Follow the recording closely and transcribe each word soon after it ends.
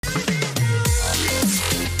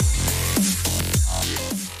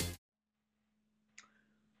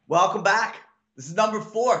Welcome back. This is number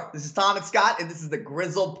 4. This is Tom and Scott, and this is the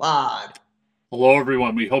Grizzle Pod. Hello,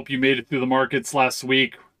 everyone. We hope you made it through the markets last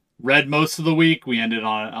week. Read most of the week. We ended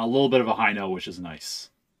on a little bit of a high note, which is nice.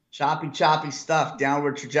 Choppy stuff,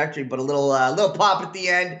 downward trajectory, but a little pop at the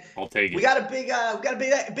end. I'll take it. We got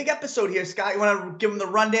a big episode here, Scott. You want to give them the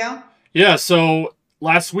rundown? Yeah. So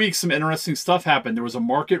last week, some interesting stuff happened. There was a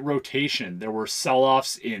market rotation. There were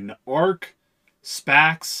sell-offs in ARK,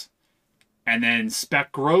 SPACs, and then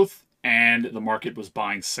spec growth, and the market was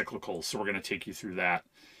buying cyclicals. So we're going to take you through that.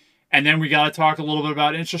 And then we got to talk a little bit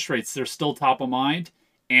about interest rates. They're still top of mind,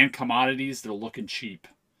 and commodities. They're looking cheap.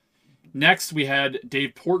 Next, we had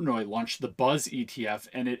Dave Portnoy launch the Buzz ETF,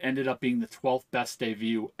 and it ended up being the 12th best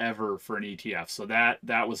debut ever for an ETF. So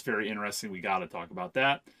that was very interesting. We got to talk about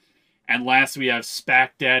that. And last, we have SPAC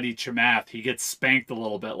Daddy Chamath. He gets spanked a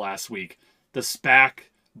little bit last week. The SPAC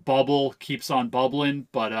bubble keeps on bubbling,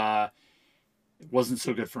 but it wasn't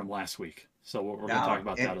so good for him last week. So we're going to talk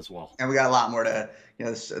about that as well. And we got a lot more to, the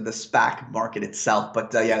SPAC market itself.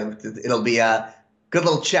 But yeah, it'll be a good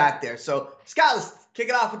little chat there. So, Scott, let's kick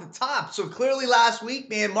it off at the top. So clearly last week,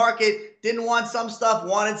 man, market didn't want some stuff,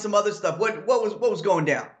 wanted some other stuff. What was going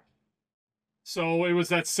down? So it was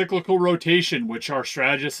that cyclical rotation, which our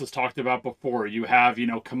strategist has talked about before. You have,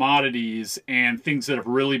 commodities and things that have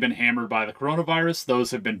really been hammered by the coronavirus. Those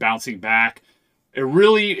have been bouncing back. I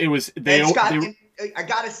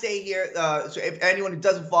gotta say here, so if anyone who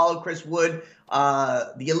doesn't follow Chris Wood,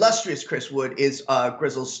 the illustrious Chris Wood is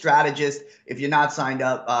Grizzle's strategist. If you're not signed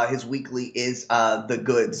up, his weekly is the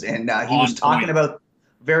goods, and he was talking about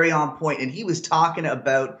very on point, and he was talking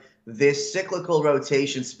about this cyclical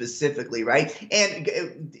rotation specifically, right? And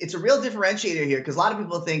it's a real differentiator here because a lot of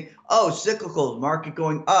people think, oh, cyclicals, market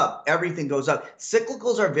going up, everything goes up.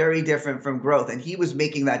 Cyclicals are very different from growth, and he was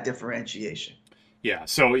making that differentiation. Yeah,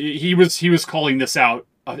 so he was calling this out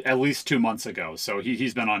at least 2 months ago. So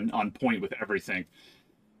he's been on point with everything.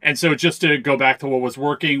 And so just to go back to what was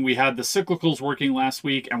working, we had the cyclicals working last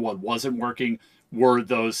week, and what wasn't working were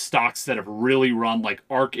those stocks that have really run, like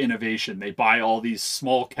ARK Innovation. They buy all these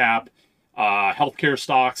small cap healthcare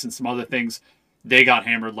stocks and some other things. They got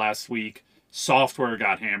hammered last week. Software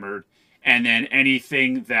got hammered. And then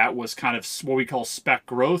anything that was kind of what we call spec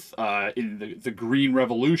growth, in the green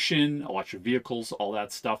revolution, electric vehicles, all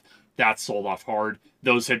that stuff, that sold off hard.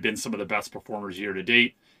 Those had been some of the best performers year to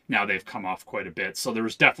date. Now they've come off quite a bit. So there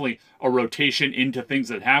was definitely a rotation into things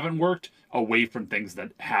that haven't worked, away from things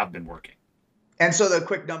that have been working. And so the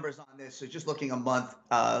quick numbers on this, so just looking a month,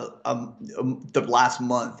 the last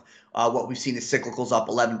month, what we've seen is cyclicals up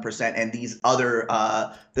 11%, and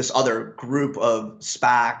this other group of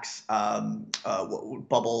SPACs,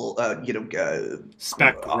 bubble,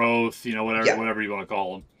 spec growth, whatever you want to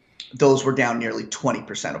call them. Those were down nearly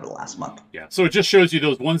 20% over the last month. Yeah, so it just shows you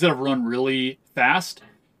those ones that have run really fast.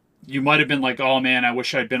 You might have been like, oh man, I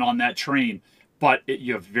wish I'd been on that train. But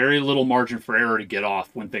you have very little margin for error to get off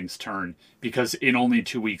when things turn, because in only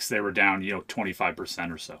 2 weeks they were down,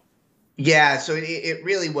 25% or so. Yeah, so it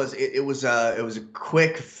really was. It was a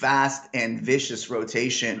quick, fast, and vicious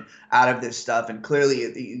rotation out of this stuff. And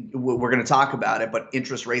clearly, we're going to talk about it. But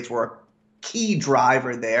interest rates were a key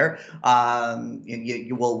driver there. And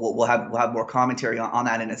we'll have more commentary on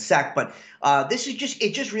that in a sec. But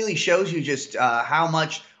it just really shows you just how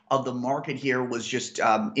much of the market here was just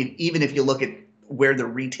even if you look at where the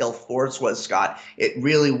retail force was, Scott, it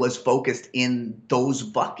really was focused in those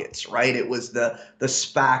buckets, right? It was the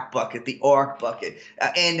SPAC bucket, the ARK bucket.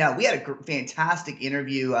 And we had a fantastic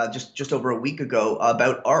interview just over a week ago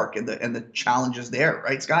about ARK and the challenges there,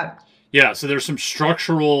 right, Scott? Yeah, so there's some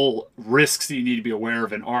structural risks that you need to be aware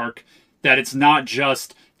of in ARK, that it's not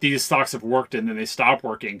just these stocks have worked and then they stop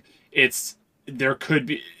working.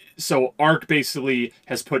 So ARK basically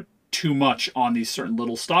has put too much on these certain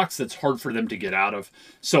little stocks that's hard for them to get out of.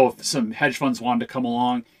 So if some hedge funds wanted to come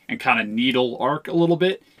along and kind of needle ARK a little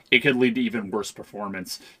bit, it could lead to even worse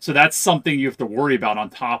performance. So that's something you have to worry about on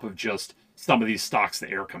top of just some of these stocks, the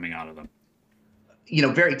air coming out of them.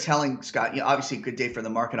 Very telling, Scott. Obviously a good day for the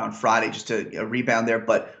market on Friday, just to rebound there.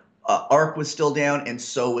 But ARK was still down, and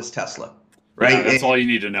so was Tesla. Right, yeah, that's all you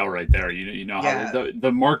need to know right there. How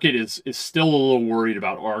the market is still a little worried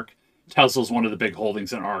about ARK. Tesla's one of the big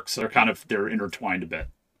holdings in ARK, so they're intertwined a bit.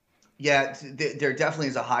 Yeah, there definitely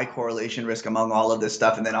is a high correlation risk among all of this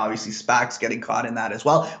stuff, and then obviously SPACs getting caught in that as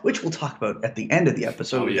well, which we'll talk about at the end of the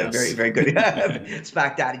episode. Oh, yes. Very, very good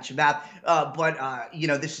SPAC Daddy Chamath. But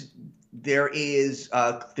there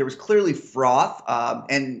was clearly froth,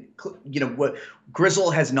 and what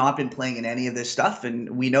Grizzle has not been playing in any of this stuff, and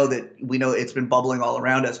we know it's been bubbling all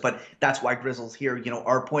around us, but that's why Grizzle's here.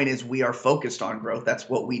 Our point is we are focused on growth. That's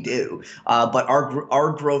what we do. But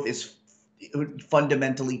our growth is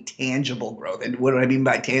fundamentally tangible growth. And what do I mean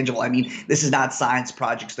by tangible? I mean, this is not science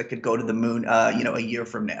projects that could go to the moon, a year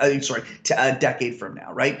from now, a decade from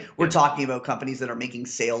now, right? We're talking about companies that are making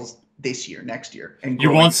sales this year, next year. And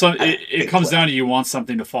you want some, it comes down to, you want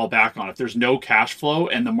something to fall back on. If there's no cash flow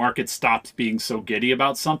and the market stops being so giddy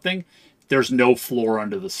about something, there's no floor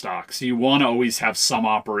under the stock. So you want to always have some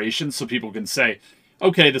operation so people can say,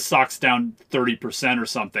 okay, the stock's down 30% or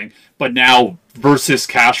something, but now versus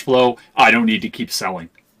cash flow, I don't need to keep selling.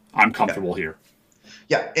 I'm comfortable here.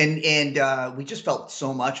 Yeah, and we just felt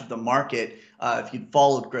so much of the market. If you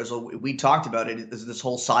followed Grizzle, we talked about it. This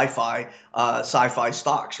whole sci-fi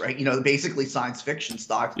stocks, right? Basically science fiction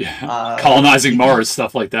stocks. Yeah. Colonizing Mars,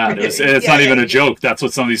 stuff like that. It's not even a joke. That's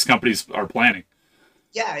what some of these companies are planning.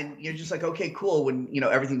 Yeah, and you're just like, okay, cool. When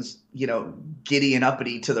everything's giddy and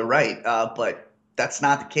uppity to the right, but that's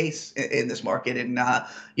not the case in this market. And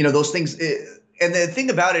those things. And the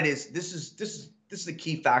thing about it is, this is the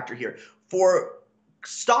key factor here for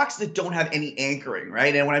stocks that don't have any anchoring,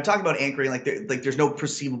 right? And when I'm talking about anchoring, there's no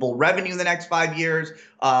perceivable revenue in the next 5 years.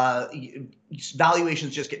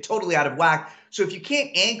 Valuations just get totally out of whack. So if you can't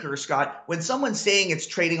anchor, Scott, when someone's saying it's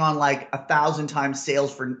trading on 1,000 times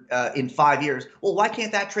sales for in 5 years, well, why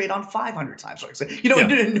can't that trade on 500 times?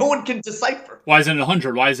 No one can decipher. Why isn't it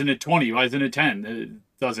 100? Why isn't it 20? Why isn't it 10? It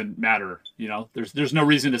doesn't matter. There's no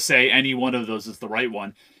reason to say any one of those is the right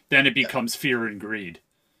one. Then it becomes fear and greed.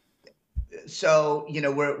 So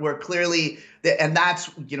we're clearly, and that's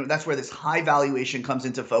where this high valuation comes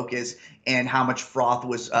into focus, and how much froth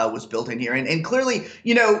was built in here, and clearly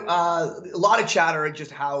a lot of chatter at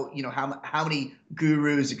just how many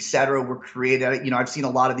gurus, etc., were created. I've seen a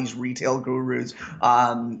lot of these retail gurus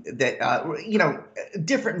that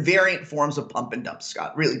different variant forms of pump and dumps,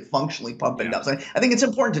 Scott, really functionally pump and dumps. I think it's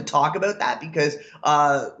important to talk about that because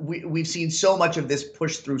we've seen so much of this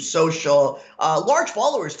push through social, large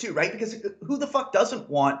followers too, right? Because who the fuck doesn't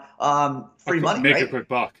want free money, make right? a quick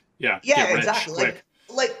buck. Yeah, exactly. Quick.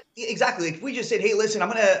 Exactly. If we just said, hey, listen, I'm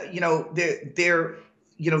gonna,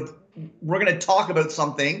 we're gonna talk about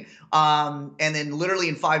something, and then literally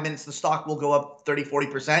in 5 minutes the stock will go up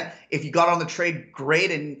 30-40%. If you got on the trade,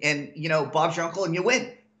 great, and Bob's your uncle and you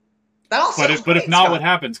win. But if not, Scott, what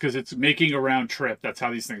happens? Because it's making a round trip. That's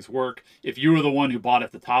how these things work. If you were the one who bought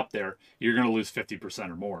at the top there, you're going to lose 50%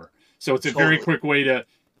 or more. So it's a very quick way to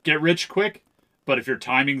get rich quick. But if your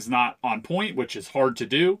timing's not on point, which is hard to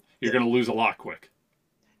do, you're going to lose a lot quick.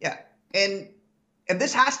 Yeah, and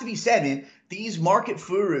this has to be said, man. These market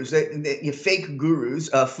furus, that fake gurus,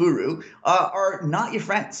 furu, are not your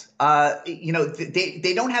friends.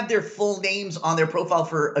 They don't have their full names on their profile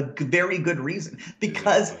for a very good reason,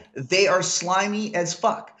 because they are slimy as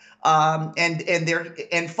fuck.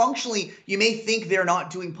 And functionally, you may think they're not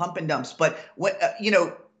doing pump and dumps, but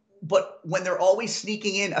But when they're always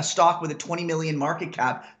sneaking in a stock with a 20 million market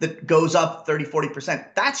cap that goes up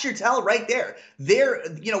 30-40%, that's your tell right there.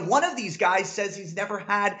 One of these guys says he's never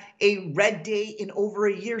had a red day in over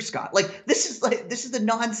a year, Scott. This is the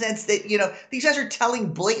nonsense that, these guys are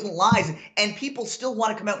telling blatant lies, and people still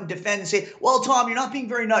want to come out and defend and say, well, Tom, you're not being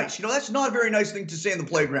very nice. That's not a very nice thing to say in the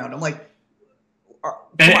playground. I'm like,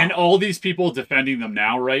 and all these people defending them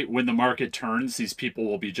now, right? When the market turns, these people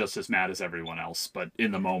will be just as mad as everyone else. But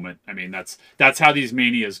in the moment, I mean, that's how these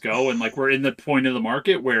manias go. And we're in the point of the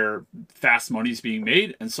market where fast money's being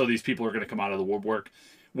made. And so these people are going to come out of the woodwork.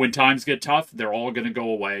 When times get tough, they're all going to go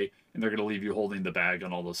away, and they're going to leave you holding the bag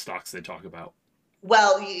on all those stocks they talk about.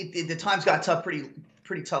 Well, the times got tough,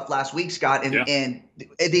 pretty tough last week, Scott. And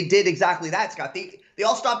they did exactly that, Scott. They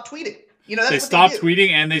all stopped tweeting. They stopped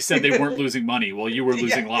tweeting, and they said they weren't losing money. Well, you were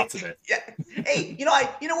losing lots of it. Yeah. Hey,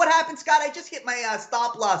 what happened, Scott? I just hit my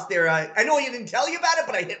stop loss there. I know you didn't tell you about it,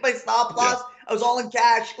 but I hit my stop loss. Yeah. I was all in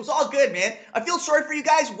cash. It was all good, man. I feel sorry for you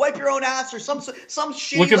guys. Wipe your own ass or some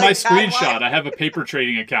shit. Look at my screenshot. I have a paper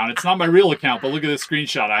trading account. It's not my real account, but look at the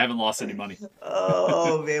screenshot. I haven't lost any money.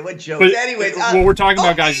 Oh man, what joke! But anyways, what we're talking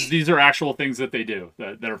about, guys, is these are actual things that they do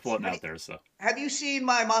that are floating out there. So, have you seen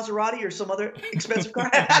my Maserati or some other expensive car?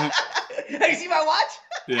 Have you seen my watch?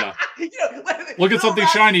 Yeah. Look at something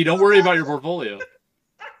shiny. Don't worry about your portfolio.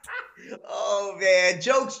 Oh man,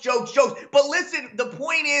 jokes. But listen, the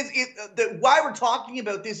point is, why we're talking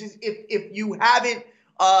about this is if you haven't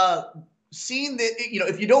seen that,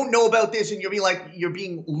 if you don't know about this and you're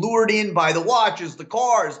being lured in by the watches, the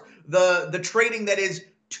cars, the trading that is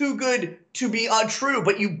too good to be untrue,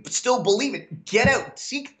 but you still believe it. Get out,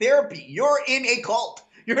 seek therapy. You're in a cult.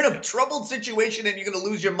 You're in a troubled situation and you're going to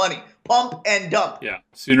lose your money. Pump and dump. Yeah,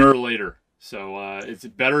 sooner or later. So it's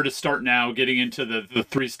better to start now getting into the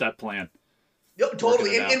 3-step plan. Yep,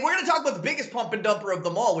 totally. And we're going to talk about the biggest pump and dumper of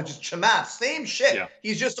them all, which is Chamath. Same shit. Yeah.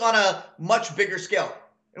 He's just on a much bigger scale.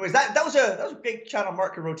 Anyways, that was a big channel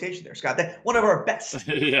market rotation there, Scott. One of our best.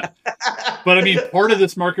 Yeah. But I mean, part of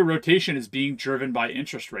this market rotation is being driven by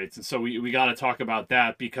interest rates. And so we got to talk about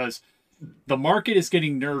that because the market is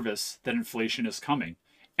getting nervous that inflation is coming.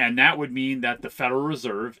 And that would mean that the Federal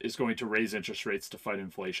Reserve is going to raise interest rates to fight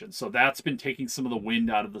inflation. So that's been taking some of the wind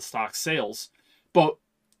out of the stock sales. But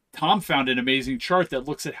Tom found an amazing chart that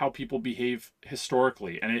looks at how people behave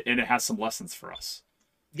historically, and it has some lessons for us.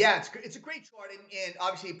 Yeah, it's a great chart, and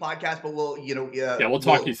obviously a podcast, but we'll we'll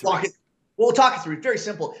talk you through it. We'll talk it through. It's very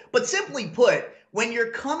simple, but simply put, when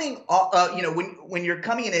you're coming, when you're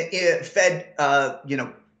coming in a Fed,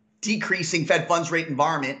 decreasing Fed funds rate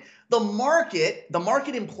environment, the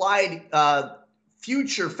market implied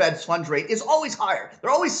future Fed funds rate is always higher.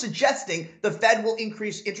 They're always suggesting the Fed will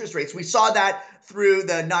increase interest rates. We saw that through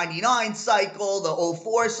the 99 cycle, the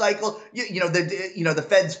 04 cycle, the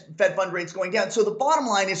Fed fund rates going down. So the bottom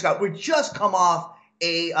line is, Scott, we're just come off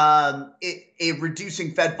a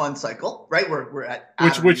reducing Fed fund cycle, right? We're at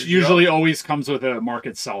which usually always comes with a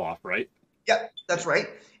market sell-off, right? Yeah, that's right.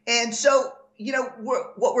 And so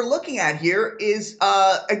what we're looking at here is,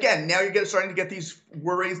 again, now you're starting to get these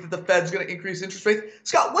worries that the Fed's going to increase interest rates.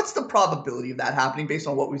 Scott, what's the probability of that happening based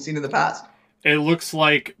on what we've seen in the past? It looks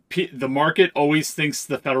like the market always thinks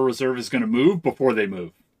the Federal Reserve is going to move before they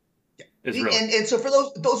move. Yeah. And so for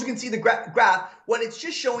those who can see the graph, what it's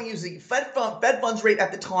just showing you is the Fed funds rate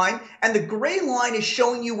at the time, and the gray line is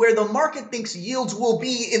showing you where the market thinks yields will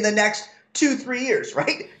be in the next 2-3 years,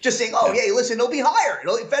 right? Just saying, hey, listen, it'll be higher.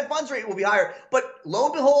 Fed funds rate will be higher. But lo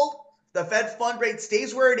and behold, the Fed fund rate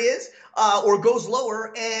stays where it is or goes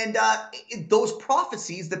lower. And those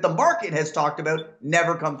prophecies that the market has talked about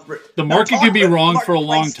never come through. The market can be wrong for a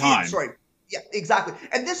long time. Yeah, exactly.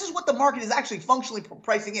 And this is what the market is actually functionally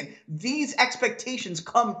pricing in. These expectations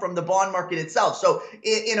come from the bond market itself. So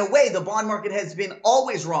in a way, the bond market has been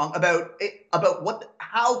always wrong about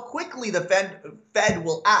how quickly the Fed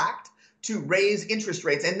will act to raise interest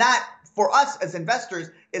rates. And that, for us as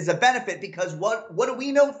investors, is a benefit because what do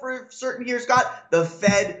we know for certain here, Scott? The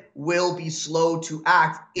Fed will be slow to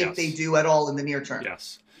act if they do at all in the near term.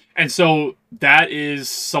 Yes. And so that is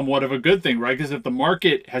somewhat of a good thing, right? Because if the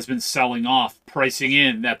market has been selling off, pricing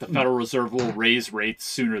in that the Federal Reserve will raise rates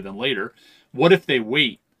sooner than later, what if they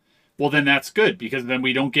wait? Well, then that's good because then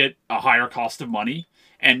we don't get a higher cost of money.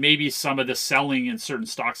 And maybe some of the selling in certain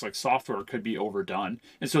stocks like software could be overdone.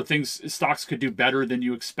 And so stocks could do better than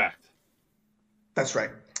you expect. That's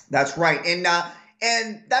right. That's right. And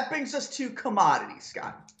that brings us to commodities,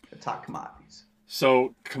 Scott. The top commodities.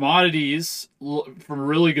 So commodities, from a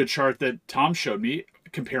really good chart that Tom showed me,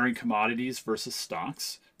 comparing commodities versus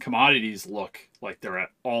stocks, commodities look like they're at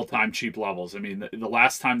all-time cheap levels. I mean, the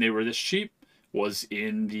last time they were this cheap was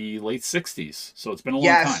in the late 60s. So it's been a long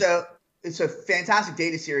time. So it's a fantastic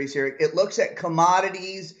data series here. It looks at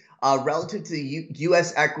commodities relative to the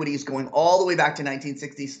U.S. equities going all the way back to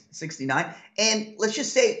 1969. And let's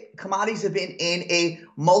just say commodities have been in a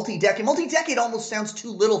multi-decade. Multi-decade almost sounds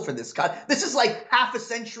too little for this, Scott. This is like half a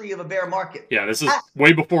century of a bear market. Yeah, this is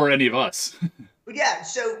way before any of us. Yeah,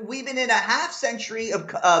 so we've been in a half century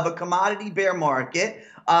of a commodity bear market.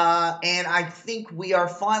 And I think we are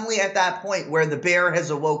finally at that point where the bear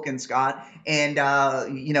has awoken, Scott. And,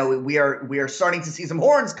 we are starting to see some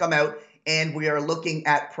horns come out. And we are looking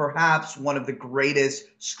at perhaps one of the greatest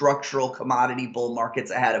structural commodity bull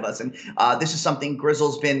markets ahead of us. And this is something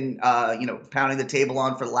Grizzle's been, pounding the table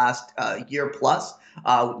on for the last year plus.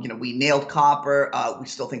 We nailed copper. We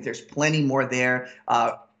still think there's plenty more there.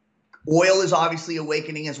 Oil is obviously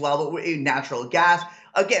awakening as well, but natural gas.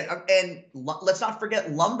 Again, and let's not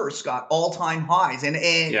forget lumber, Scott, all-time highs. And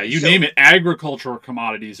name it. Agricultural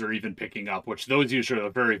commodities are even picking up, which those usually are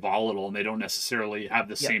very volatile, and they don't necessarily have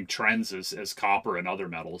the same trends as copper and other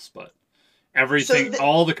metals. But everything,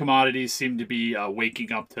 all the commodities seem to be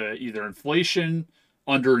waking up to either inflation,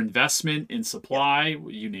 underinvestment in supply,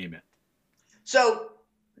 you name it. So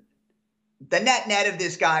the net of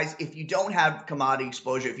this, guys, if you don't have commodity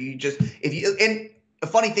exposure, and a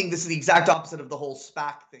funny thing, this is the exact opposite of the whole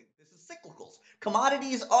SPAC thing. This is cyclicals.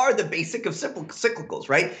 Commodities are the basic of cyclicals,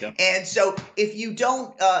 right? Yep. And so if you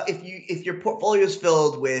don't, if your portfolio is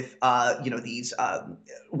filled with, these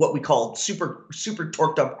what we call super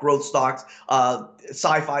torqued up growth stocks,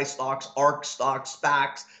 sci-fi stocks, ARK stocks,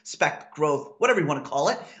 SPACs, spec growth, whatever you want to call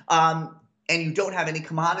it, and you don't have any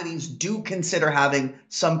commodities, do consider having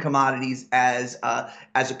some commodities as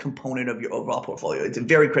a component of your overall portfolio. It's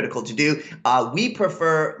very critical to do. We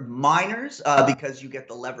prefer miners because you get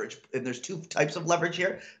the leverage. And there's two types of leverage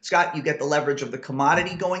here. Scott, you get the leverage of the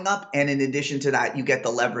commodity going up, and in addition to that, you get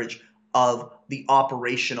the leverage of the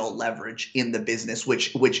operational leverage in the business,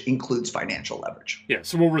 which includes financial leverage. Yeah.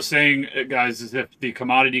 So what we're saying, guys, is if the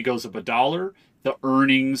commodity goes up $1, the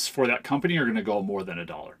earnings for that company are going to go more than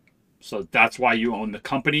 $1. So that's why you own the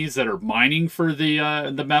companies that are mining for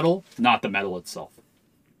the metal, not the metal itself.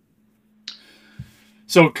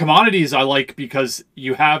 So commodities I like because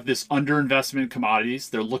you have this underinvestment in commodities.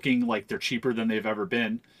 They're looking like they're cheaper than they've ever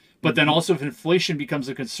been. But then also if inflation becomes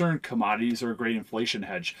a concern, commodities are a great inflation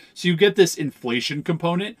hedge. So you get this inflation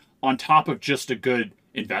component on top of just a good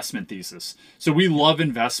investment thesis. So we love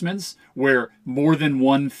investments where more than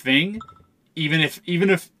one thing, even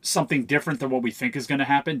if something different than what we think is going to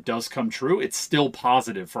happen does come true, it's still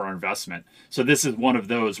positive for our investment. So this is one of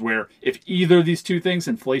those where if either of these two things,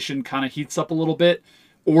 inflation kind of heats up a little bit,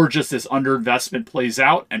 or just this underinvestment plays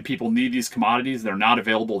out and people need these commodities, they're not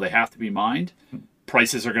available, they have to be mined,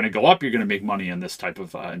 prices are going to go up, you're going to make money in this type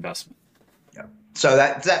of investment. Yeah. So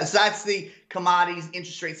that's the commodities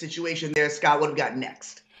interest rate situation there. Scott, what do we got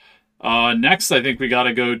next? Next, I think we got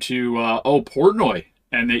to go to Portnoy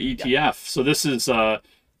and the ETF. Yep. So this is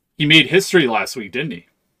he made history last week, didn't he?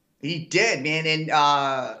 He did, man. And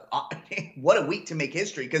what a week to make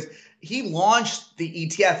history, because he launched the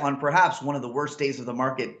ETF on perhaps one of the worst days of the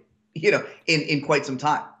market, in quite some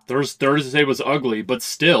time. Thursday was ugly, but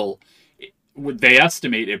still, they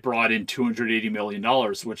estimate it brought in $280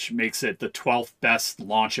 million, which makes it the 12th best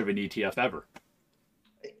launch of an ETF ever.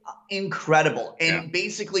 Incredible. And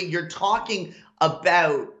basically, you're talking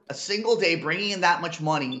about a single day bringing in that much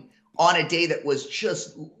money on a day that was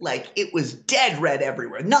just like, it was dead red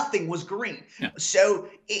everywhere. Nothing was green. Yeah. So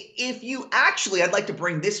if you actually, I'd like to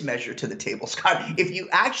bring this measure to the table, Scott. If you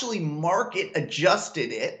actually market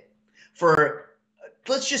adjusted it for,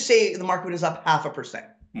 let's just say the market was up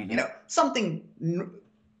 0.5%, something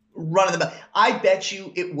run of the mill, I bet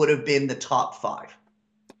you it would have been the top 5.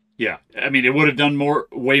 Yeah, I mean, it would have done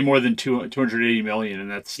way more than 280 million, and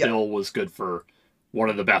that still was good for one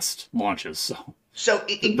of the best launches. So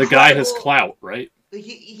the guy has clout, right?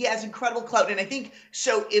 He has incredible clout, and I think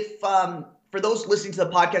so. If for those listening to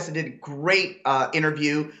the podcast, I did a great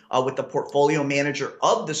interview with the portfolio manager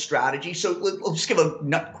of the strategy. So we'll just give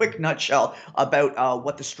a quick nutshell about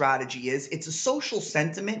what the strategy is. It's a social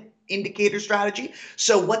sentiment indicator strategy.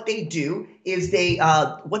 So what they do is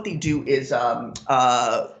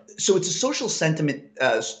so it's a social sentiment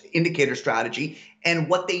indicator strategy, and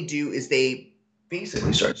what they do is they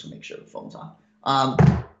basically, sorry, just to make sure the phone's on.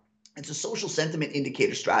 It's a social sentiment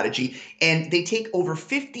indicator strategy, and they take over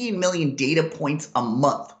 15 million data points a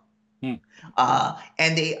month. And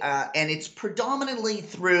it's predominantly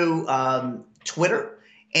through Twitter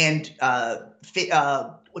and what's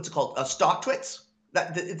it called? StockTwits.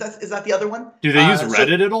 Is that the other one? Do they use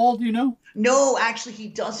Reddit at all? Do you know? No, actually, he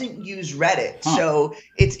doesn't use Reddit. So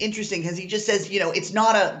it's interesting because he just says, it's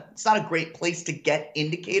not a great place to get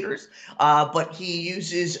indicators, but he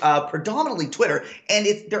uses predominantly Twitter, and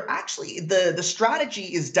they're actually the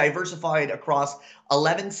strategy is diversified across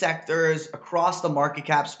 11 sectors across the market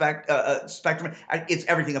cap spectrum. It's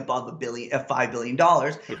everything above $5 billion.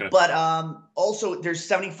 Okay. But also there's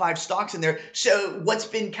 75 stocks in there. So what's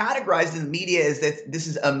been categorized in the media is that this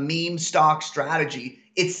is a meme stock strategy.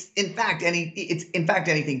 It's in fact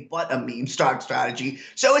anything but a meme stock strategy.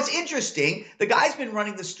 So it's interesting. The guy's been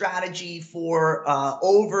running the strategy for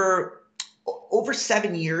over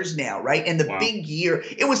 7 years now, right? And the big year,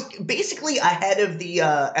 it was basically ahead of the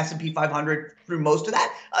S&P 500 through most of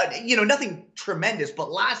that. Nothing tremendous,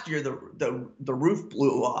 but last year the roof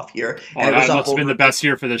blew off here. And it must have been the best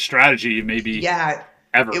year for the strategy, maybe. Yeah.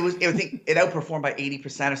 Ever. I think it outperformed by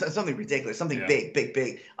 80% or something ridiculous, something big.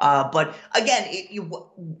 But again,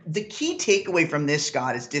 the key takeaway from this,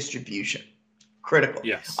 Scott, is distribution. Critical.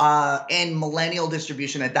 Yes. And millennial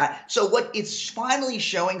distribution at that. So what it's finally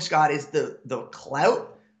showing, Scott, is the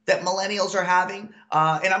clout that millennials are having.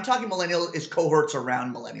 And I'm talking millennial is cohorts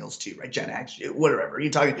around millennials too, right? Gen X, whatever.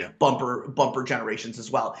 You're talking bumper generations as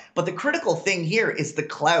well. But the critical thing here is the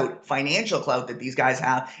clout, financial clout that these guys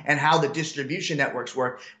have, and how the distribution networks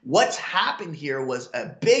work. What's happened here was a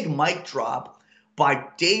big mic drop by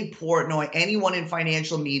Dave Portnoy, anyone in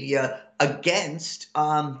financial media, against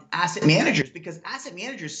asset managers, because asset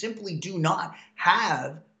managers simply do not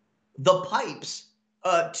have the pipes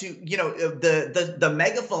to, the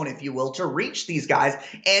megaphone, if you will, to reach these guys.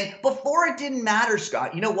 And before, it didn't matter,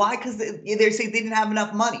 Scott. You know why? Because they say they didn't have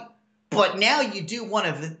enough money. But now you do one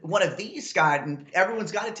of these, Scott, and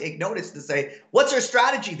everyone's got to take notice to say, what's our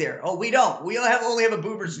strategy there? Oh, we don't. We only have a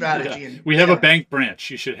boober strategy. Yeah. And we have a bank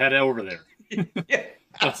branch. You should head over there. Yeah.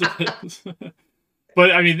 That's it.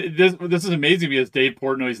 But I mean, this is amazing because Dave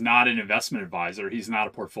Portnoy is not an investment advisor. He's not a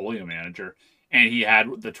portfolio manager, and he had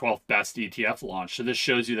the 12th best ETF launch. So this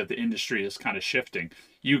shows you that the industry is kind of shifting.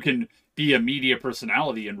 You can be a media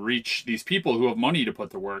personality and reach these people who have money to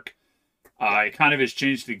put to work. It kind of has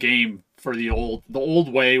changed the game for the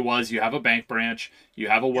old way was you have a bank branch, you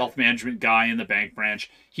have a wealth management guy in the bank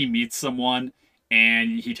branch, he meets someone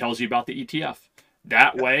and he tells you about the ETF.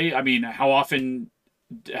 That way, I mean, how often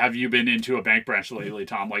have you been into a bank branch lately,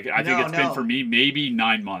 Tom? Like, I think it's been for me maybe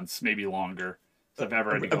 9 months, maybe longer, if I've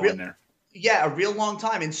ever had to go in there. Yeah, a real long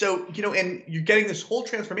time. And so, and you're getting this whole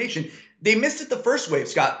transformation. They missed it the first wave,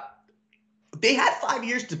 Scott. They had 5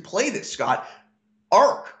 years to play this, Scott.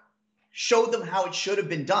 ARK showed them how it should have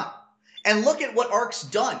been done. And look at what ARK's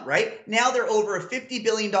done, right? Now they're over a $50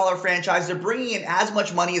 billion franchise. They're bringing in as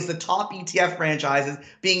much money as the top ETF franchises,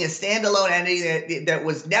 being a standalone entity that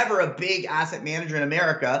was never a big asset manager in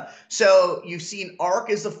America. So you've seen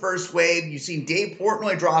ARK as the first wave. You've seen Dave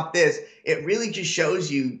Portnoy drop this. It really just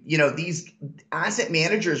shows you, these asset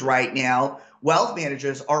managers right now, wealth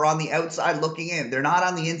managers, are on the outside looking in. They're not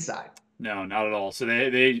on the inside. No, not at all. So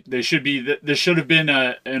they should be. There should have been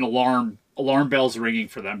an alarm bells ringing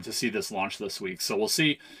for them to see this launch this week. So we'll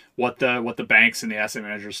see what the banks and the asset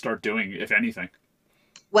managers start doing, if anything.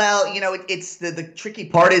 Well, it's the tricky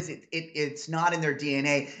part is it's not in their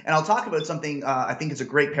DNA. And I'll talk about something I think is a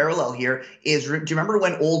great parallel here. Do you remember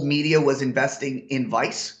when old media was investing in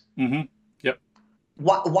Vice? Mm-hmm. Yep.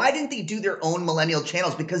 Why didn't they do their own millennial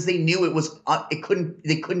channels? Because they knew they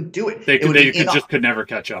couldn't do it. They could never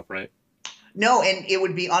catch up, right? No, and it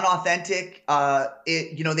would be unauthentic.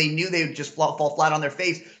 They knew they would just fall flat on their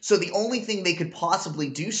face. So the only thing they could possibly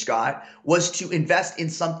do, Scott, was to invest in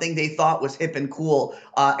something they thought was hip and cool,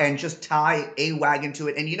 and just tie a wagon to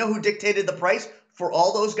it. And you know who dictated the price for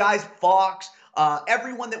all those guys? Fox,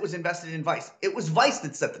 everyone that was invested in Vice. It was Vice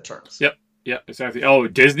that set the terms. Yep, exactly. Oh,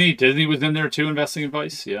 Disney was in there too, investing in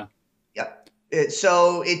Vice. Yeah. Yep.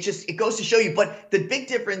 So it goes to show you, but the big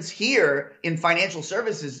difference here in financial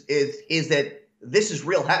services is that this is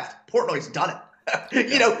real heft. Portnoy's done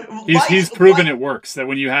it. He's proven it works. That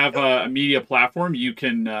when you have a media platform, you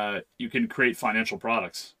can create financial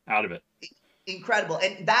products out of it. Incredible,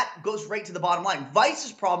 and that goes right to the bottom line.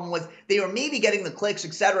 Vice's problem was they were maybe getting the clicks,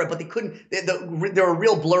 etc., but they couldn't. There were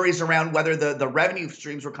real blurries around whether the revenue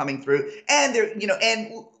streams were coming through, and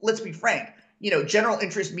and let's be frank. General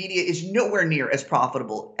interest media is nowhere near as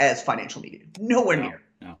profitable as financial media. Nowhere near.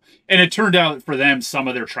 No. And it turned out for them, some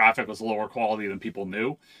of their traffic was lower quality than people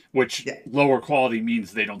knew, which lower quality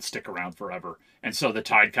means they don't stick around forever. And so the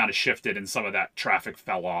tide kind of shifted and some of that traffic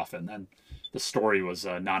fell off. And then the story was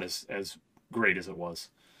not as great as it was.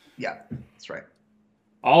 Yeah, that's right.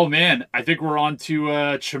 Oh, man. I think we're on to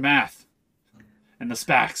Chamath and the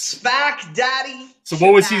SPACs. SPAC Daddy. So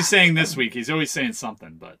what was he saying this week? He's always saying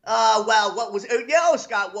something, but. Well,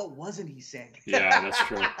 Scott, what wasn't he saying? Yeah, that's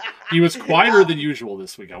true. He was quieter than usual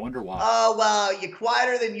this week. I wonder why. Oh, well, you're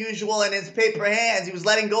quieter than usual in his paper hands. He was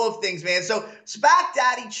letting go of things, man. So SPAC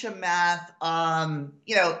Daddy Chamath,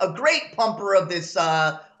 a great pumper of this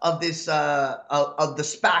of the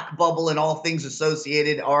SPAC bubble and all things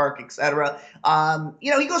associated, ARK, etc.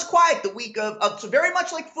 He goes quiet the week of so very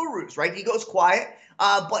much like Furuz, right? He goes quiet,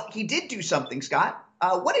 but he did do something, Scott.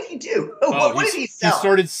 What did he do? What did he sell? He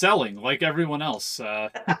started selling like everyone else.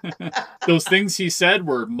 Those things he said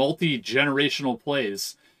were multi-generational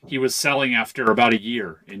plays. He was selling after about a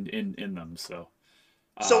year in them. So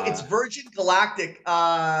it's Virgin Galactic,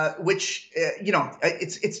 which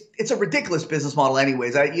it's a ridiculous business model,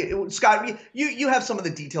 anyways. Scott, you have some of the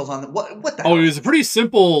details on what the. Oh, it was a pretty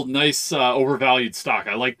simple, nice, overvalued stock.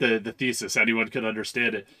 I like the thesis. Anyone could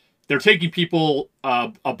understand it. They're taking people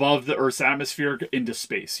above the Earth's atmosphere into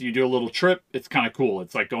space. You do a little trip. It's kind of cool.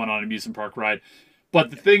 It's like going on an amusement park ride. But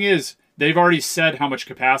the thing is, they've already said how much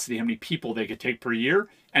capacity, how many people they could take per year,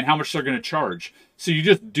 and how much they're going to charge. So you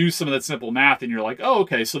just do some of that simple math, and you're like, oh,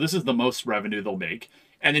 okay, so this is the most revenue they'll make.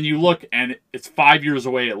 And then you look, and it's 5 years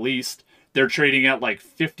away at least. They're trading at like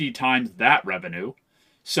 50 times that revenue.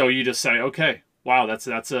 So you just say, okay, wow, that's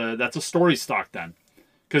a story stock then.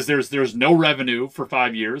 because there's no revenue for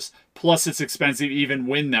 5 years. Plus, it's expensive even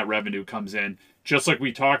when that revenue comes in. Just like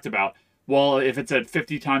we talked about. Well, if it's at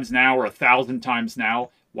 50 times now or 1,000 times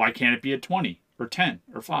now, why can't it be at 20 or 10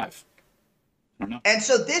 or 5? I don't know. And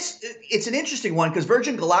so it's an interesting one because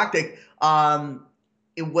Virgin Galactic,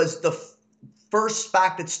 it was the first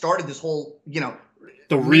SPAC that started this whole, the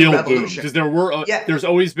real boom. revolution. Because there's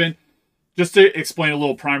always been, just to explain a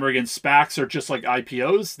little primer again, SPACs are just like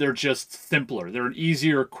IPOs. They're just simpler. They're an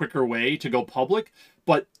easier, quicker way to go public.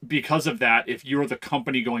 But because of that, if you're the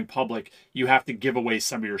company going public, you have to give away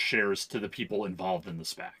some of your shares to the people involved in the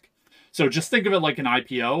SPAC. So just think of it like an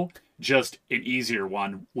IPO, just an easier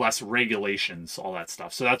one, less regulations, all that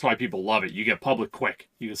stuff. So that's why people love it. You get public quick.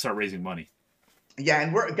 You can start raising money. Yeah,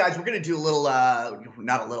 and we're going to do a little,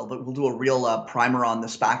 not a little, but we'll do a real primer on the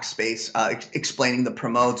SPAC space, explaining the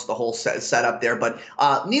promotes, the whole setup there. But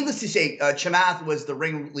needless to say, Chamath was the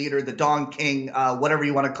ringleader, the Don King, whatever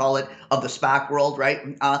you want to call it, of the SPAC world, right?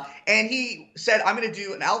 And he said, I'm going to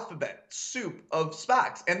do an alphabet soup of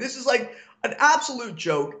SPACs. And this is like an absolute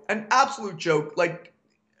joke, Like,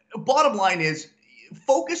 bottom line is,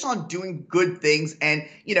 focus on doing good things and,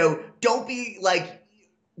 don't be like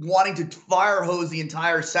wanting to fire hose the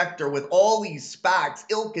entire sector with all these SPACs,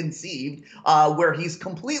 ill-conceived, where he's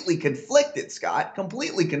completely conflicted, Scott,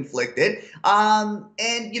 completely conflicted. And,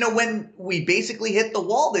 when we basically hit the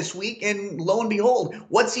wall this week, and lo and behold,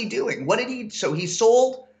 what's he doing? So he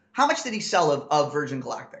sold, how much did he sell of Virgin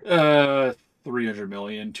Galactic? 300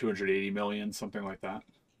 million, 280 million, something like that.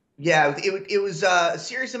 Yeah, it was a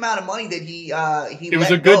serious amount of money that he It was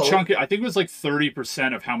a good chunk. I think it was like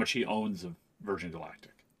 30% of how much he owns of Virgin Galactic.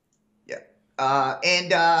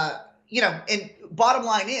 And bottom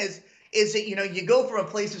line is that, you go from a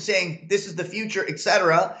place of saying this is the future, et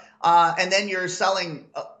cetera, and then you're selling,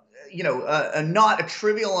 not a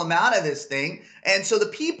trivial amount of this thing. And so the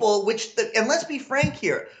people, and let's be frank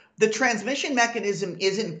here, the transmission mechanism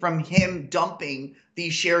isn't from him dumping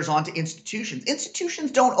these shares onto institutions.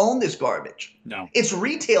 Institutions don't own this garbage. No. It's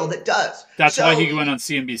retail that does. That's why he went on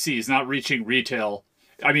CNBC. He's not reaching retail.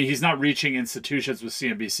 I mean, he's not reaching institutions with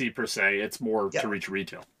CNBC per se. It's more to reach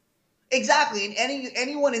retail. Exactly. And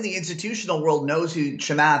anyone in the institutional world knows who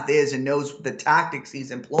Chamath is and knows the tactics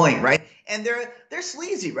he's employing, right? And they're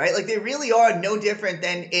sleazy, right? Like, they really are no different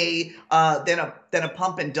than a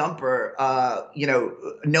pump and dumper,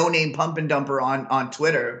 no-name pump and dumper on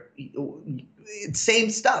Twitter.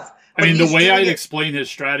 Same stuff. I mean, the way I'd explain his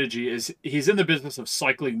strategy is he's in the business of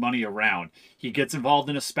cycling money around. He gets involved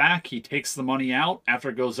in a SPAC. He takes the money out. After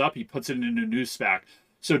it goes up, he puts it in a new SPAC.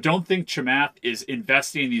 So don't think Chamath is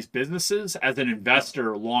investing in these businesses as an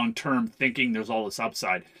investor long-term, thinking there's all this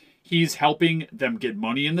upside. He's helping them get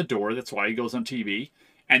money in the door. That's why he goes on TV.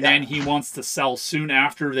 And then he wants to sell soon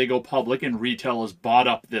after they go public and retail has bought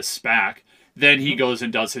up this SPAC. Then he goes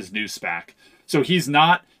and does his new SPAC. So he's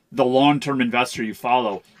not the long-term investor you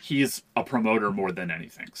follow. He's a promoter more than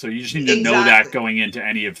anything. So you just need to know that going into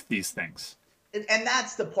any of these things. And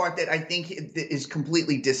that's the part that I think is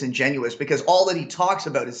completely disingenuous, because all that he talks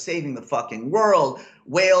about is saving the fucking world,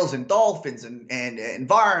 whales and dolphins and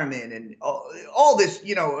environment and all this,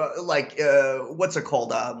 what's it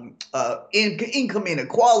called? Income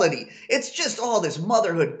inequality. It's just all this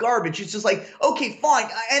motherhood garbage. It's just like, okay, fine.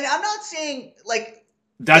 And I'm not saying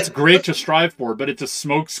that's great to strive for, but it's a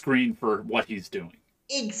smokescreen for what he's doing.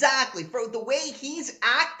 Exactly. For the way he's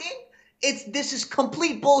acting, this is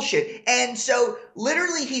complete bullshit. And so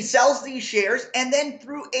literally he sells these shares, and then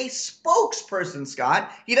through a spokesperson,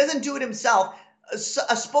 Scott, he doesn't do it himself, his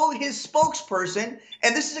spokesperson,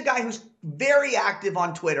 and this is a guy who's very active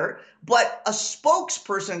on Twitter, but a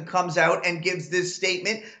spokesperson comes out and gives this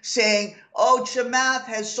statement saying, oh, Chamath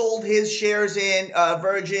has sold his shares in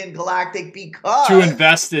Virgin Galactic because to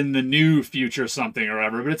invest in the new future something or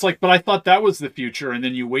whatever. But it's like, but I thought that was the future, and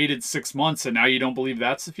then you waited 6 months, and now you don't believe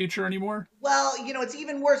that's the future anymore? Well, it's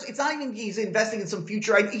even worse. It's not even he's investing in some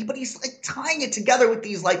future idea, but he's like tying it together with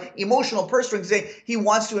these like emotional purse strings, saying he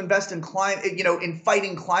wants to invest in climate, in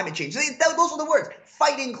fighting climate change. Those are the words,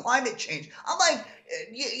 fighting climate change. I'm like,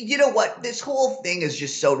 you know what? This whole thing is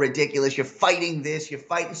just so ridiculous. You're fighting this. You're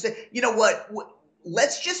fighting. You know what?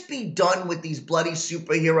 Let's just be done with these bloody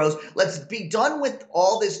superheroes. Let's be done with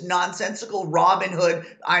all this nonsensical Robin Hood.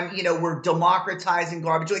 We're democratizing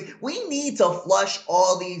garbage. Like, we need to flush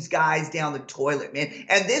all these guys down the toilet, man.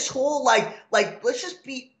 And this whole let's just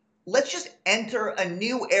be let's just enter a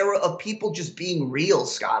new era of people just being real,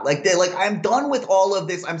 Scott. Like they're like, I'm done with all of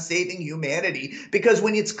this. I'm saving humanity, because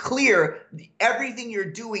when it's clear everything you're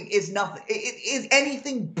doing is nothing, it is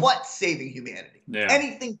anything but saving humanity. Yeah.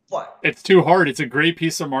 Anything but. It's too hard. It's a great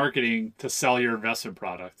piece of marketing to sell your investment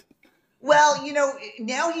product. Well,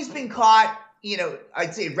 now he's been caught,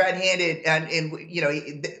 I'd say red-handed, and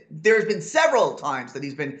there's been several times that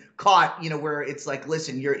he's been caught, where it's like,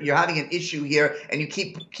 listen, you're having an issue here, and you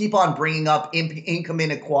keep on bringing up income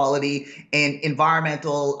inequality and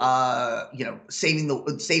environmental, saving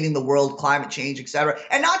the world, climate change, etc.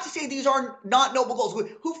 And not to say these are not noble goals.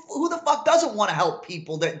 Who the fuck doesn't want to help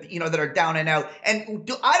people that that are down and out? And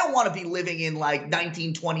I don't want to be living in like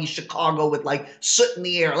 1920s Chicago with like soot in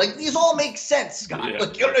the air. Like, these all make sense, Scott. Yeah.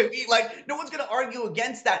 Like, you know what I mean? Like, no one's going to argue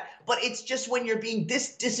against that, but it's just when you're being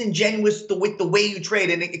disingenuous with the way you trade,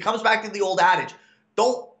 and it comes back to the old adage: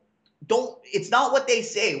 don't. It's not what they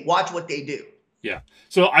say. Watch what they do. Yeah.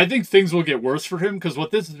 So I think things will get worse for him, because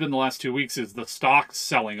what this has been the last 2 weeks is the stock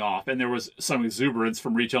selling off, and there was some exuberance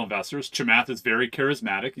from retail investors. Chamath is very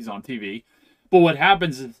charismatic. He's on TV. But what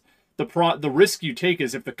happens is the risk you take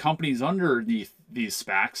is if the companies underneath these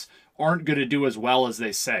SPACs aren't going to do as well as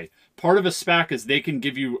they say. Part of a SPAC is they can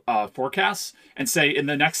give you forecasts and say, in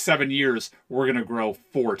the next 7 years, we're going to grow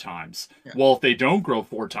 4 times. Yeah. Well, if they don't grow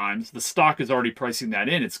 4 times, the stock is already pricing that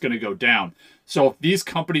in. It's going to go down. So if these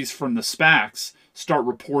companies from the SPACs start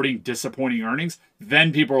reporting disappointing earnings,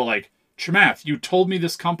 then people are like, Chamath, you told me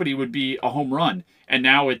this company would be a home run, and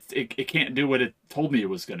now it can't do what it told me it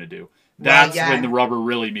was going to do. That's when the rubber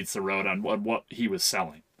really meets the road on what he was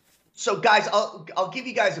selling. So, guys, I'll give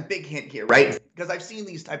you guys a big hint here, right? Because I've seen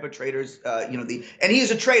these type of traders, and he's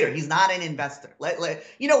a trader. He's not an investor. And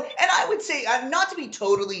I would say, not to be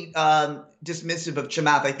totally dismissive of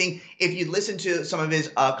Chamath. I think if you listen to some of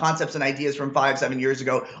his concepts and ideas from 5-7 years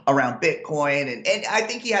ago around Bitcoin, and I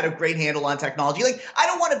think he had a great handle on technology. Like, I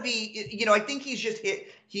don't want to be, I think he's just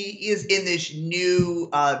he is in this new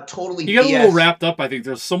totally. He got a little wrapped up. I think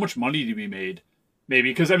there's so much money to be made.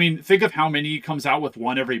 Maybe, because, I mean, think of how many he comes out with,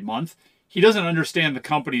 one every month. He doesn't understand the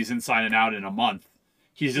company's inside and out in a month.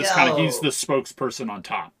 He's just he's the spokesperson on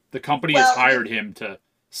top. The company has hired him to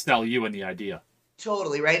sell you and the idea.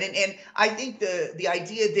 Totally, right? And I think the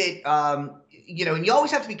idea that, and you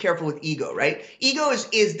always have to be careful with ego, right? Ego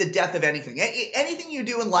is the death of anything. Anything you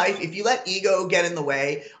do in life, if you let ego get in the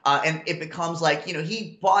way, and it becomes like,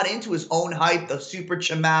 he bought into his own hype, the super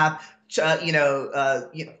Chamath,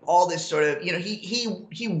 all this sort of,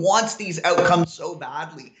 he wants these outcomes so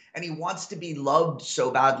badly, and he wants to be loved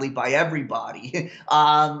so badly by everybody.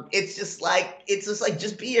 It's just like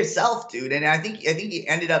just be yourself, dude. And I think he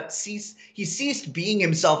ended up he ceased being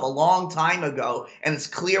himself a long time ago, and it's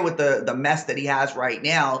clear with the mess that he has right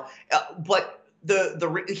now. But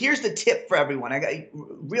here's the tip for everyone. I got a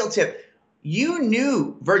real tip. You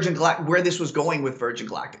knew Virgin Galactic, where this was going with Virgin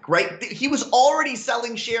Galactic, right? He was already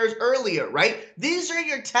selling shares earlier, right? These are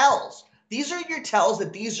your tells. These are your tells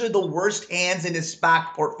that these are the worst hands in his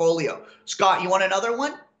SPAC portfolio. Scott, you want another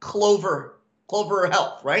one? Clover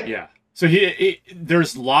Health, right? Yeah. So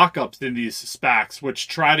there's lockups in these SPACs which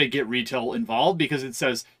try to get retail involved, because it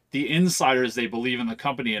says the insiders, they believe in the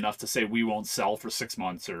company enough to say we won't sell for 6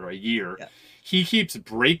 months or a year. Yeah. He keeps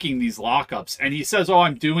breaking these lockups, and he says,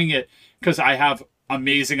 I'm doing it because I have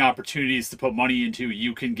amazing opportunities to put money into.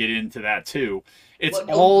 You can get into that too. It's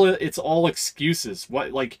all excuses.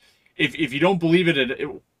 If you don't believe it,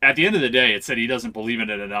 at the end of the day, it said he doesn't believe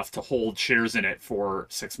in it enough to hold shares in it for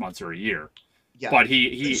 6 months or a year. Yeah. But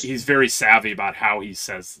he's very savvy about how he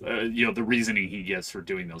says, the reasoning he gives for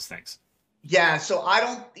doing those things. Yeah, so I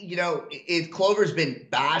don't, if Clover's been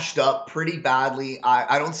bashed up pretty badly,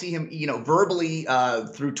 I don't see him, verbally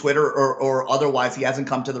through Twitter or otherwise. He hasn't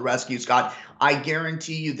come to the rescue, Scott. I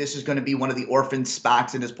guarantee you this is going to be one of the orphan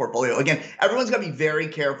SPACs in his portfolio. Again, everyone's going to be very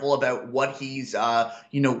careful about what he's,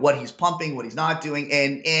 what he's pumping, what he's not doing.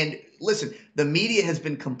 And listen, the media has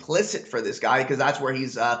been complicit for this guy, because that's where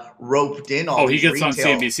he's roped in all he gets on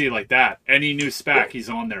CNBC like that. Any new SPAC, he's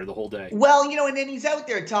on there the whole day. Well, and then he's out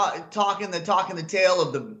there talking the tale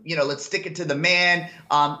of the, let's stick it to the man.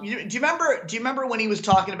 Do you remember when he was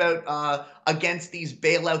talking about against these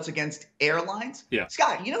bailouts against airlines? Yeah.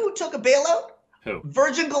 Scott, you know who took a bailout? Who?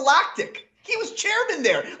 Virgin Galactic. He was chairman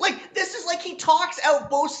there. Like, this is like he talks out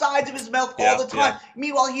both sides of his mouth all the time. Yeah.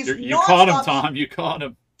 Meanwhile, you caught him, Tom. You caught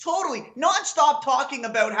him. Totally nonstop talking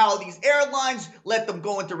about how these airlines let them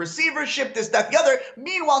go into receivership, this, that, the other.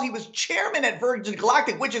 Meanwhile, he was chairman at Virgin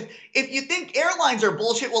Galactic, which is, if you think airlines are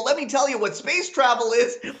bullshit, well, let me tell you what space travel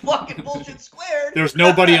is. Fucking bullshit squared. There's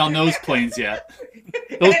nobody on those planes yet.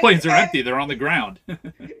 Those planes are empty. They're on the ground.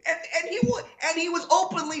 And he was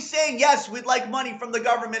openly saying, yes, we'd like money from the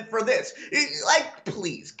government for this. Like,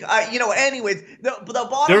 please, anyways, the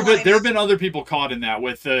bottom line there have been other people caught in that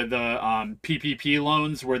with the PPP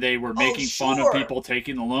loans where they were making fun of people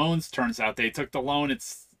taking the loans. Turns out they took the loan.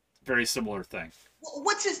 It's a very similar thing.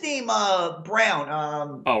 What's his name?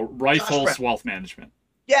 Brown. Rifles Wealth Management.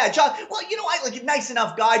 Yeah, John. Well, I like a nice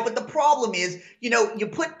enough guy, but the problem is, you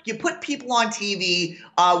put people on TV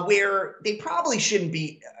where they probably shouldn't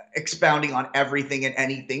be expounding on everything and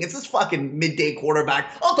anything. It's this fucking midday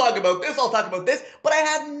quarterback. I'll talk about this. I'll talk about this. But I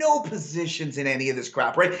have no positions in any of this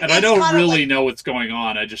crap, right? And I don't really know what's going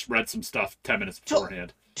on. I just read some stuff 10 minutes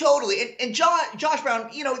beforehand. Totally. And Josh Brown,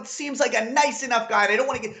 it seems like a nice enough guy. And I don't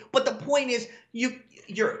want to get. But the point is,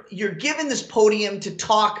 you're given this podium to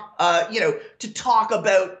talk, to talk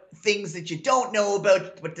about things that you don't know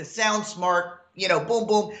about, but to sound smart. Boom,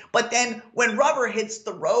 boom. But then when rubber hits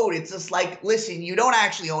the road, it's just like, listen, you don't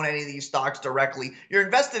actually own any of these stocks directly. You're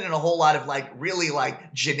invested in a whole lot of really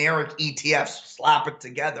generic ETFs, slap it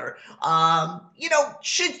together.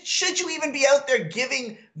 Should you even be out there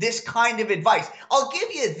giving this kind of advice? I'll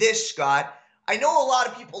give you this, Scott. I know a lot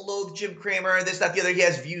of people loathe Jim Cramer, this, that, the other. He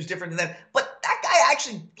has views different than them. But that guy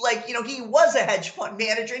actually, he was a hedge fund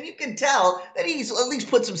manager, and you can tell that he's at least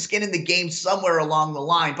put some skin in the game somewhere along the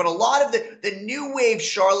line. But a lot of the new wave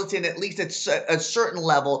charlatan, at least at a certain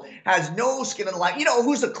level, has no skin in the line.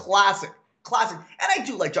 Who's a classic? And I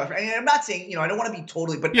do like Josh. I mean, I'm not saying, I don't want to be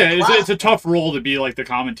totally, but yeah, it's a tough role to be like the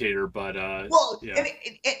commentator, but yeah.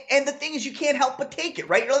 And the thing is, you can't help but take it,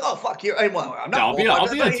 right? You're like, oh fuck, I'm not. I'll be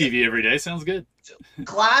on TV every day. Sounds good.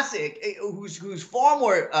 Classic, who's far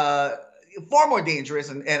more dangerous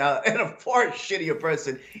and a far shittier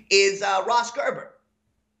person is Ross Gerber,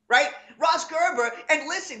 right? Ross Gerber, and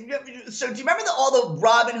listen. So do you remember all the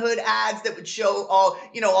Robinhood ads that would show all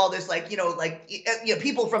this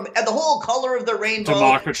people from the whole color of the rainbow,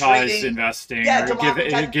 democratize investing,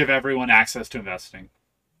 give everyone access to investing.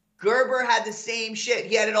 Gerber had the same shit.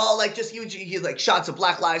 He had it all he like shots of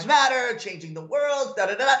Black Lives Matter, changing the world, da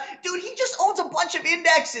da da. Dude, he just owns a bunch of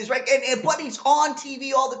indexes, right? But he's on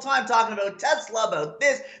TV all the time talking about Tesla, about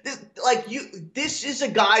this. This is a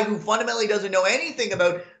guy who fundamentally doesn't know anything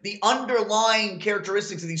about the underlying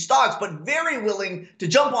characteristics of these stocks, but very willing to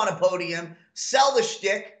jump on a podium, sell the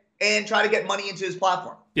shtick, and try to get money into his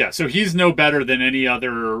platform. Yeah, so he's no better than any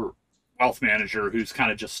other wealth manager who's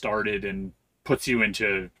kind of just started and puts you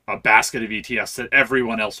into a basket of ETFs that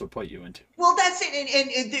everyone else would put you into. Well, that's it.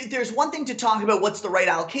 And there's one thing to talk about what's the right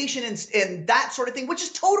allocation and that sort of thing, which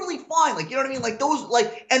is totally fine. You know what I mean?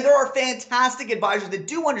 And there are fantastic advisors that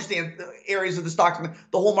do understand the areas of the stocks and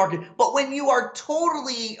the whole market. But when you are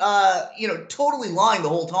totally, totally lying the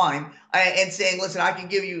whole time and saying, listen, I can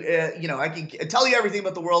give you, I can tell you everything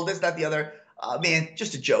about the world, this, that, the other, man,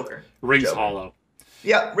 just a joker. Rings hollow.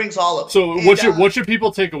 Yeah, rings hollow. So what should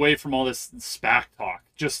people take away from all this SPAC talk?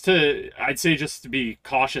 I'd say just to be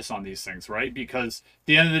cautious on these things, right? Because at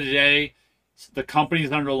the end of the day, the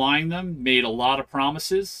companies underlying them made a lot of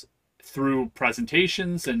promises through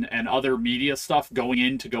presentations and other media stuff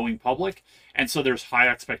going public. And so there's high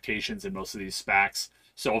expectations in most of these SPACs.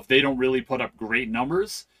 So if they don't really put up great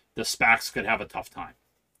numbers, the SPACs could have a tough time.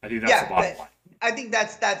 I think that's the bottom line. I think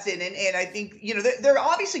that's it, and I think there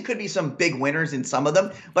obviously could be some big winners in some of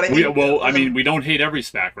them, but I think we don't hate every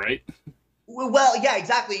SPAC, right? Well, yeah,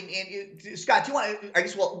 exactly. And Scott, do you want to? I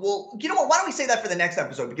guess we'll. You know what? Why don't we say that for the next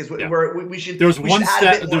episode because we should. There's one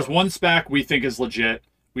SPAC we think is legit.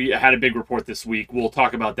 We had a big report this week. We'll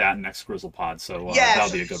talk about that in next Grizzle Pod. So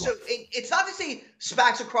that'll be a good one. So it's not to say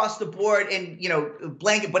SPACs across the board and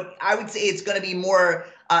blanket, but I would say it's going to be more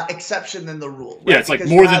exception than the rule. Right? Yeah, it's like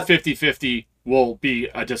more than 50-50 will be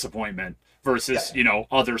a disappointment versus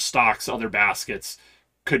other stocks, other baskets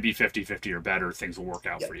could be 50-50 or better. Things will work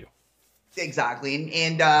out for you. Exactly,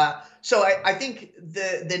 and so I think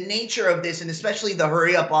the nature of this, and especially the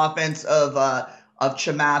hurry up offense of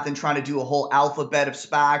Chamath and trying to do a whole alphabet of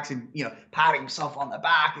SPACs and patting himself on the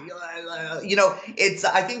back, it's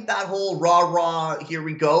I think that whole rah here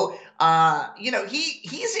we go.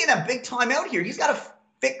 He's in a big time out here. He's got to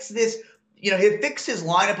fix this. He fix his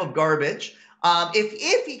lineup of garbage.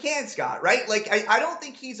 If he can, Scott, right? Like I don't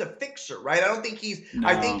think he's a fixer, right? I don't think he's. No.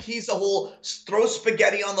 I think he's a whole throw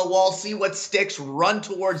spaghetti on the wall, see what sticks, run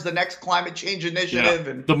towards the next climate change initiative,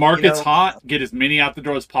 and the market's hot. Get as many out the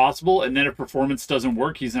door as possible, and then if performance doesn't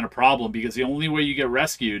work, he's in a problem because the only way you get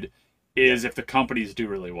rescued is if the companies do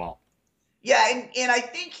really well. Yeah, and I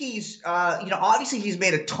think he's, obviously he's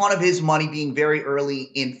made a ton of his money being very early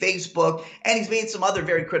in Facebook, and he's made some other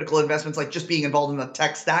very critical investments, like just being involved in the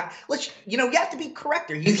tech stack. You have to be correct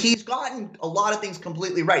there. He's gotten a lot of things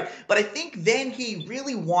completely right. But I think then he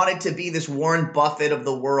really wanted to be this Warren Buffett of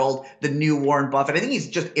the world, the new Warren Buffett. I think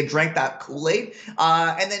it drank that Kool-Aid.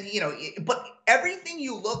 And then, but everything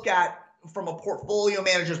you look at from a portfolio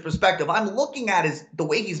manager's perspective, I'm looking at is the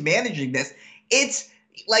way he's managing this. It's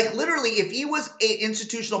like literally, if he was an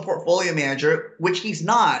institutional portfolio manager, which he's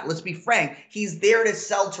not, let's be frank, he's there to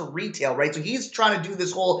sell to retail, right? So he's trying to do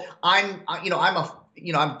this whole I'm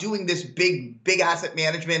doing this big asset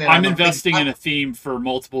management, and I'm investing in a theme for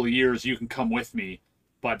multiple years. You can come with me,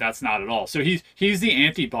 but that's not at all. So he's the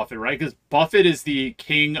anti-Buffett, right? Because Buffett is the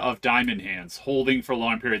king of diamond hands, holding for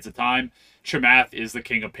long periods of time. Chamath is the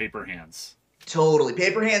king of paper hands. Totally.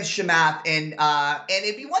 Paper hands, Chamath. And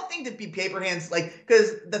it'd be one thing to be paper hands, like,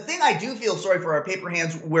 because the thing I do feel sorry for are paper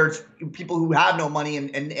hands where it's people who have no money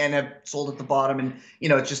and have sold at the bottom, and,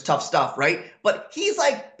 it's just tough stuff, right? But he's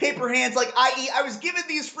like paper hands, like, i.e., I was given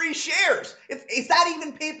these free shares. Is that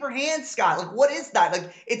even paper hands, Scott? Like, what is that?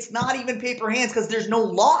 Like, it's not even paper hands because there's no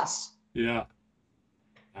loss. Yeah.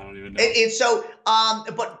 I don't even know. And so,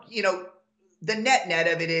 but, the net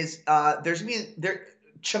of it is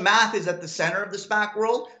Chamath is at the center of the SPAC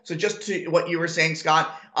world. So just to what you were saying,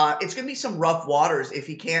 Scott, it's going to be some rough waters if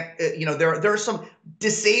he can't, there are some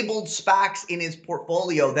disabled SPACs in his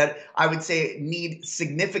portfolio that I would say need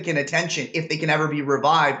significant attention if they can ever be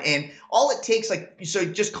revived. And all it takes, so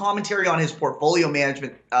just commentary on his portfolio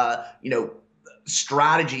management,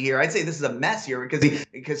 strategy here. I'd say this is a mess here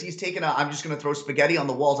because he's taken I'm just going to throw spaghetti on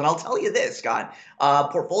the walls. And I'll tell you this, Scott,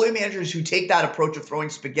 portfolio managers who take that approach of throwing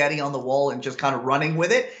spaghetti on the wall and just kind of running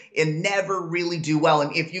with it and never really do well.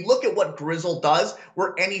 And if you look at what Grizzle does,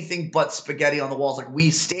 we're anything but spaghetti on the walls. Like,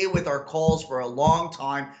 we stay with our calls for a long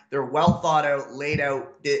time. They're well thought out, laid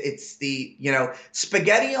out. It's the,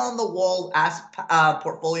 spaghetti on the wall as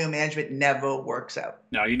portfolio management never works out.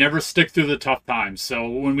 No, you never stick through the tough times. So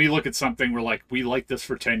when we look at something, we're like, we like this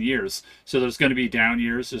for 10 years. So there's going to be down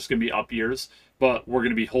years, there's going to be up years, but we're going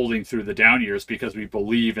to be holding through the down years because we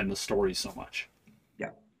believe in the story so much. Yeah,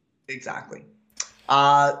 exactly.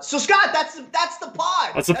 So Scott, that's the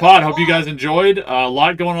pod. That's the pod. Hope you guys enjoyed. A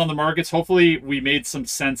lot going on in the markets. Hopefully we made some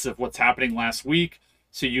sense of what's happening last week,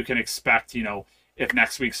 so you can expect, if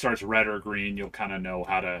next week starts red or green, you'll kind of know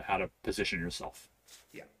how to position yourself.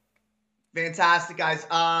 Yeah. Fantastic, guys.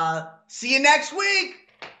 See you next week.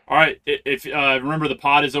 All right. If remember, the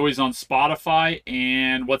pod is always on Spotify,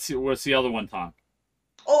 and what's the other one, Tom?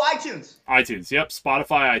 Oh, iTunes. iTunes. Yep.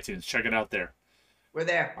 Spotify, iTunes. Check it out there. We're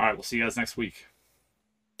there. All right. We'll see you guys next week.